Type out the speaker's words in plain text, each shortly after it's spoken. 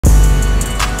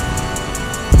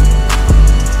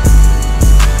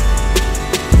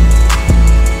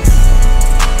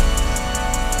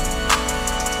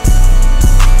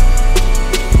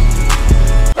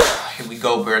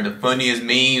bro. The funniest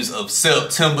memes of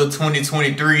September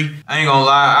 2023. I ain't gonna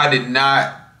lie, I did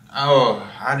not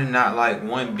like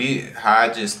one bit how I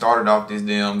just started off this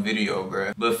damn video,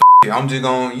 bro. But I'm just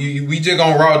gonna, we just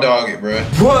gonna raw dog it, bro.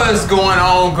 What's going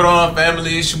on, Growing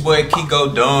family? It's your boy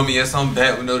KeeGoDumb. Yes, I'm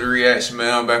back with another reaction,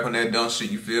 man. I'm back on that dumb shit,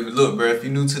 you feel me? Look, bro, if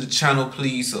you're new to the channel,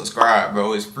 please subscribe,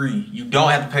 bro. It's free. You don't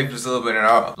have to pay for the sub button at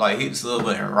all. Like, hit the sub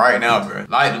button right now, bro.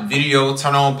 Like the video,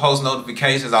 turn on post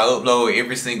notifications. I upload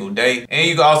every single day. And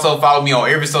you can also follow me on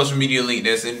every social media link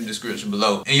that's in the description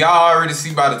below. And y'all already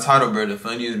see by the title, bro, the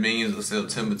funniest memes of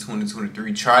September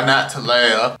 2023. Try not to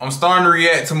laugh. I'm starting to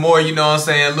react to more, you know what I'm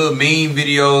saying, little meme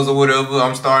videos or whatever.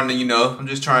 I'm starting to, you know, I'm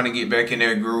just trying to get back in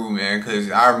that groove, man, because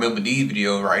I remember these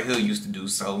videos right here used to do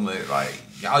so much. Like,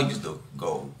 y'all used to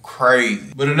go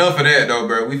crazy. But enough of that though,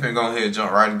 bro. We finna go ahead and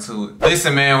jump right into it.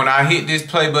 Listen, man, when I hit this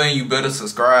play button, you better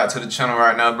subscribe to the channel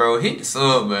right now, bro. Hit the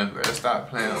sub button, bro. Stop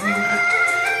playing with me, man.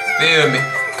 Feel me?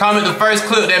 Comment the first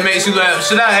clip that makes you laugh.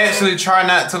 Should I actually try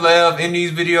not to laugh in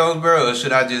these videos, bro? Or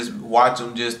should I just watch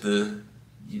them just for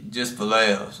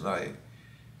laughs? Like,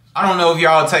 I don't know if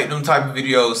y'all take them type of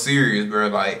videos serious, bro.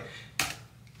 Like,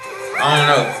 I don't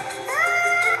know.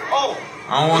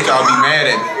 I don't want y'all to be mad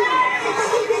at me.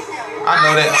 I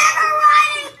know that.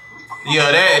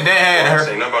 Yeah, that had her.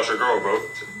 Say nothing about your girl, bro.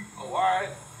 Oh, alright.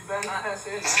 You better not have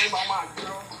said nothing about my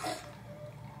girl.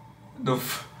 The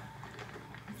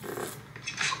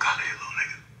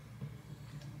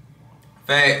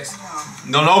facts.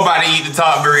 No, nobody eat the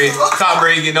top bread. Top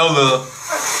bread get no love.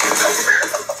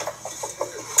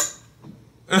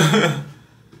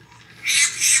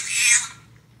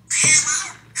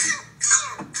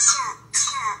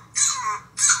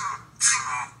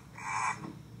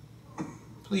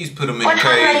 Please put them in the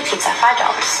cage. Pizza,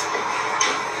 $5.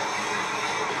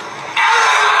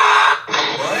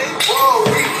 What? Whoa,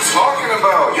 what are you talking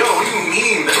about? Yo, what do you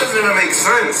mean? That doesn't even make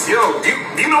sense. Yo, do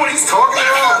you know what he's talking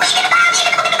about?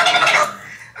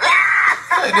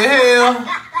 What the hell?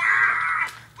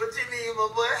 What you mean, my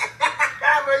boy?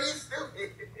 Bro, you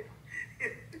stupid.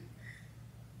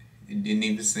 It didn't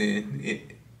even send.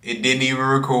 It didn't even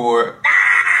record.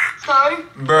 Sorry?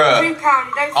 Bruh.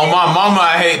 Oh, my mama,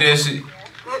 I hate that shit.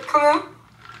 Come here.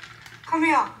 Come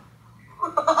here.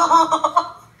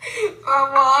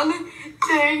 1,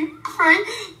 2, 3.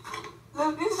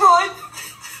 Look this one.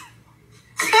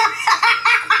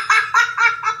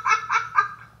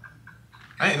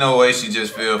 Ain't no way she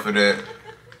just fell for that.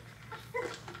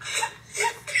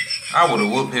 I would've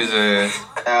whooped his ass.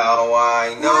 How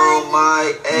I know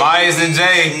my Myers and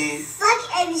Jay. Fuck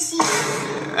ABC.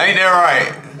 Ain't that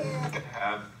right?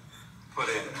 Have put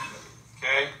in.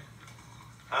 Okay?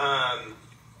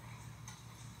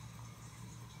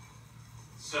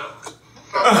 So.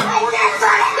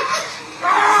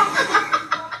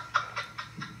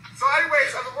 So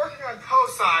anyways, I've been working on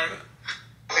cosine.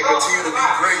 They continue to be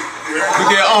great.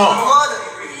 Look at What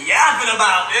are you yapping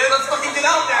about, dude? Let's fucking get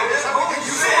out there, dude.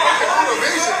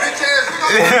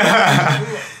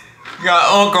 You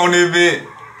got Unc on this bit.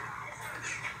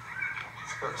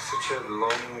 It's got such a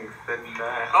long, thin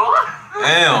neck.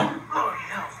 Damn. Oh,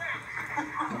 hell.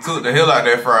 He took the hell out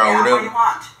that fry over What do you there.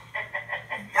 want?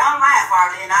 Don't laugh,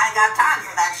 Arlie, and I ain't got time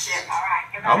for that shit. All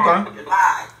right, Okay.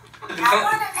 goodbye. Now,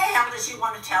 what the hell does she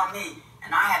want to tell me?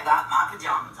 And I have got my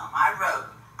pajamas on, my robe.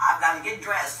 I've got to get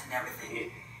dressed and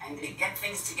everything. And to get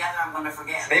things together, I'm going to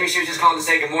forget. Maybe she was just calling to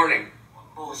say good morning.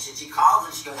 Bullshit. She calls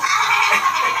and she goes,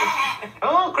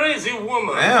 Oh, crazy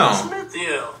woman. Damn. What's with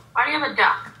you? Why do you have a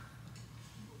duck?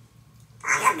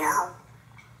 I don't know.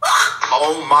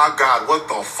 Oh my God, what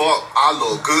the fuck? I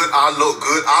look good, I look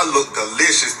good, I look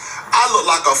delicious. I look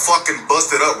like a fucking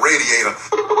busted up radiator.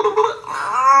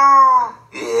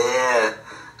 Yeah.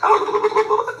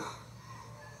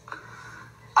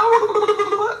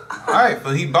 Alright,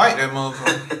 but he bite that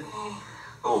motherfucker.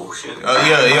 Oh, shit.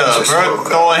 Yeah, bro.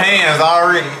 Throwing hands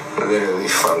already. Literally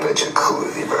from the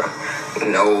jacuzzi, bro.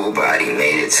 Nobody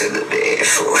made it to the bed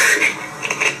for it.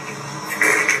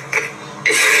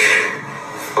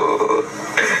 Oh,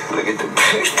 look at the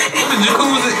birthday. What the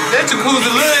jacuzzi? That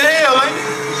jacuzzi lit as hell, ain't it?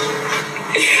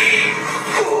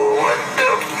 Oh, what the?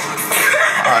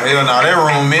 Oh, hell no. That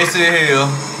room messy as hell.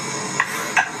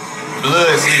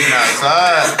 Blood sleeping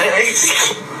outside.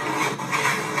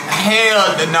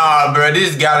 Hell nah, bro.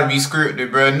 This gotta be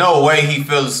scripted, bro. No way he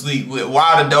fell asleep with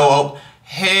why the door open.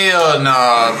 Hell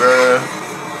nah, bro.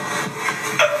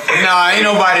 Nah, ain't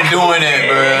nobody doing that,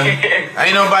 bro.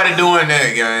 Ain't nobody doing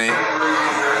that, gang.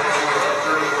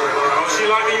 Oh, she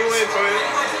locking you in,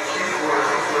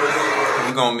 twin.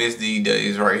 We gonna miss these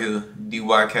days right here.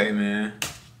 DYK, man.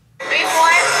 Big boy.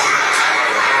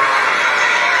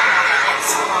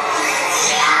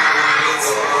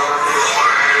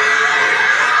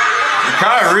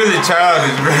 Kai really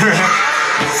childish, bro.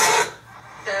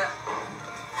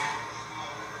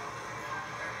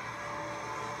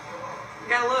 You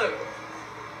gotta look.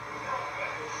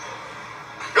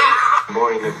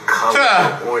 Boy, the couple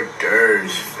of hors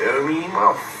d'oeuvres, feel me?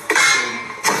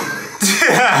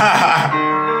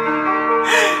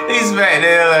 He's back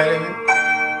there like that.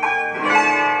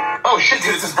 Oh shit,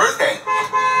 dude, it's his birthday.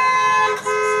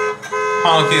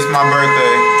 Honk, it's my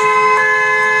birthday.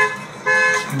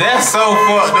 That's so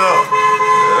fucked up.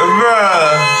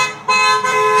 Bruh.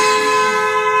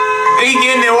 He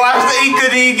getting it washed. He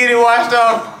couldn't even get it washed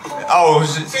off. Oh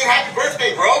shit. Say happy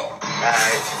birthday, bro.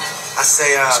 Alright. I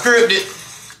say, Scripted.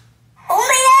 Un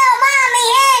video más, mi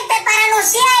gente, para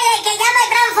anunciarles que ya me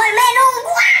transformé en un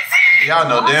WhatsApp. Y'all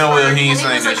know damn well he ain't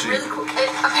And it saying was, that like, shit. really cool.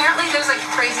 Apparently, there's like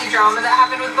crazy drama that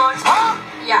happened with Box.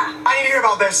 Yeah. I need to hear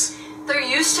about this. There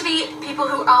used to be people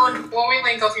who owned. When we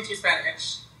link, I'll teach you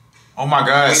Spanish. Oh my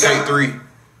God, take 3.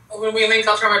 When we link,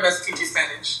 I'll try my best to teach you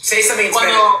Spanish. Say something in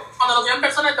Spanish. Cuando lo vea en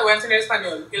persona, te voy a enseñar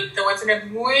español. Te voy a enseñar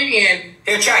muy bien.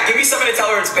 Here, chat, give me something to tell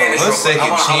her in Spanish. Her real quick. second I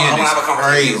wanna chin have a is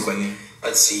conversation real crazy. quick.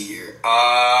 Let's see here.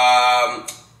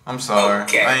 I'm sorry.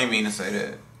 Okay. I ain't mean to say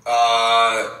that.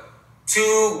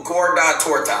 Tu gorda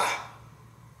torta.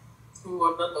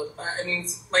 It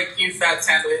means like you fat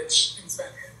sandwich in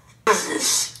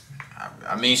Spanish.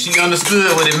 I mean, she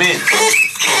understood what it meant.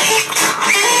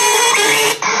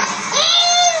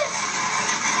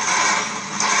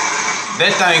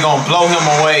 That thing gonna blow him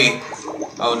away.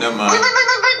 Oh, never mind.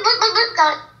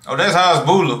 Oh, that's House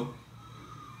Bula.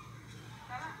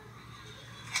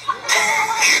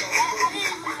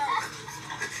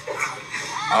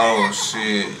 Oh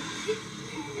shit.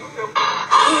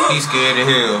 He's scared of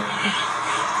hell.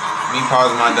 Me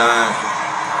pausing my dying.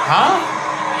 Huh?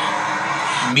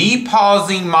 Me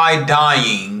pausing my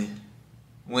dying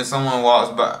when someone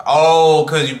walks by. Oh,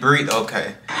 cause you breathe.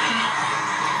 Okay.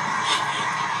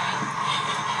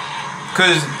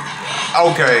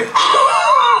 Okay.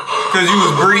 Cause you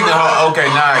was breathing her. Okay,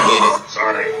 now I get it.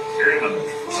 Sorry, you're in the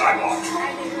sidewalk.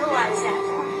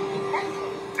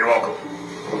 You're welcome.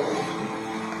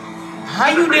 How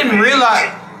you didn't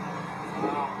realize?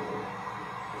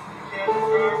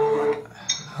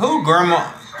 Who,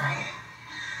 grandma?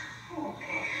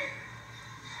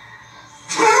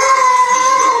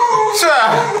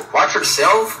 Watch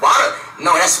yourself? Why?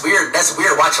 No, that's weird. That's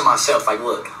weird watching myself. Like,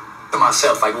 look. To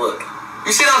myself. Like, look.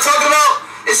 You see what I'm talking about?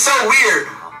 It's so weird.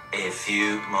 A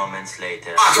few moments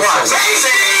later. Watch. Hey,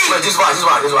 Speed! Just watch.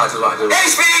 Hey,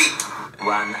 Speed!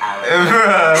 1 hour.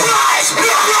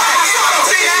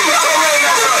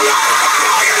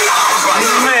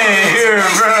 Man, here,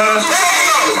 bro.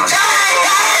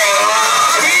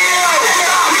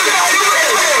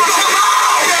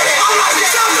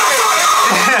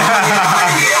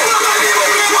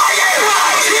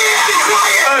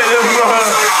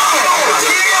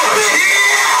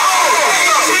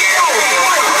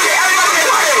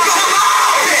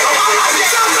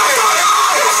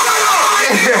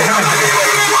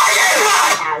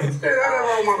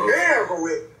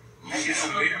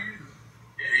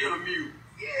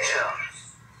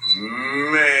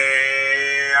 Man,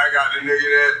 I got the nigga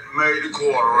that made the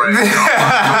quarter right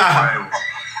now.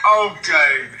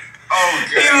 Okay.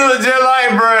 He look just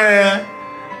like Brad.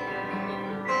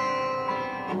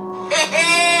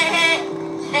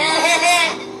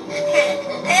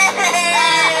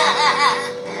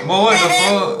 Boy, what the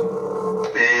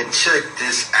fuck? Man, check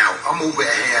this out. I'm over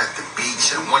here at the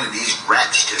beach and one of these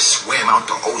rats just swam out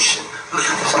the ocean. Look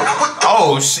at this. What the?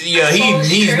 Oh, yeah,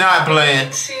 he's not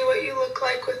playing. See what you look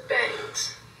like with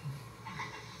bangs.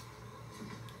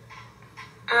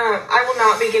 I will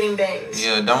not be getting bangs.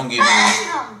 Yeah, don't get me.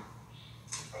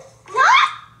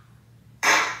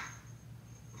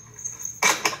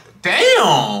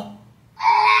 Damn.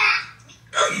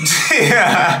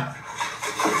 Yeah.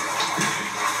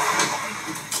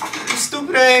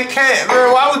 Stupid ass cat,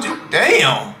 bro. Why would you?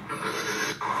 Damn.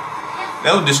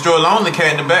 That would destroy Lonely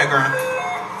Cat in the background.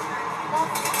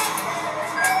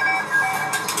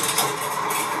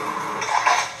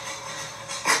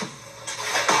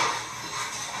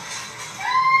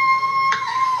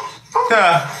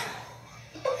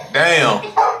 Damn.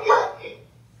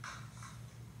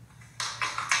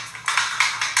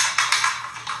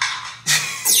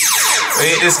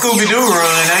 It's Scooby-Doo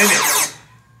run, ain't it?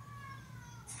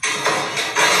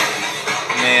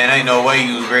 Man, ain't no way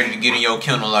you was ready to get in your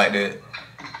kennel like that.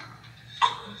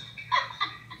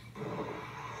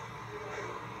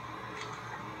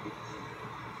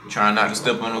 Trying not to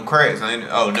step on no cracks, ain't it?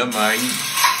 Oh, never mind.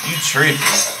 You tripping.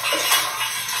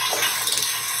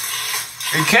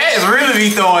 The cats really be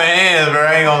throwing hands, bro.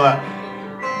 I ain't gonna lie.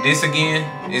 This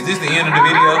again? Is this the end of the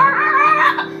video?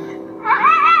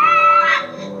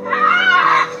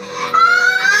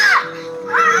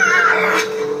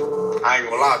 I ain't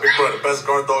gonna lie, Big Brother, the best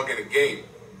guard dog in the game.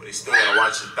 But he still gotta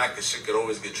watch his back, this shit could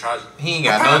always get tragic. He ain't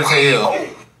got no tail.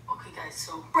 Okay guys,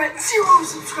 so we're at 0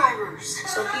 subscribers.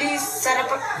 So please set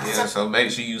up a... Yeah, so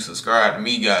make sure you subscribe to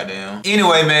me, goddamn.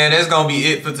 Anyway, man, that's gonna be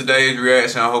it for today's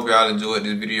reaction. I hope y'all enjoyed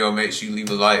this video. Make sure you leave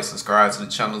a like, subscribe to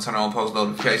the channel, turn on post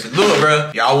notifications. Look,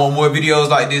 bro, y'all want more videos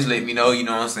like this, let me know. You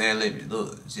know what I'm saying?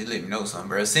 Just let me know something,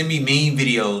 bro. Send me mean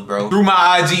videos, bro. Through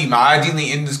my IG. My IG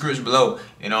link in the description below.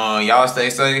 And y'all stay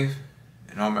safe.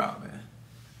 And I'm out, man.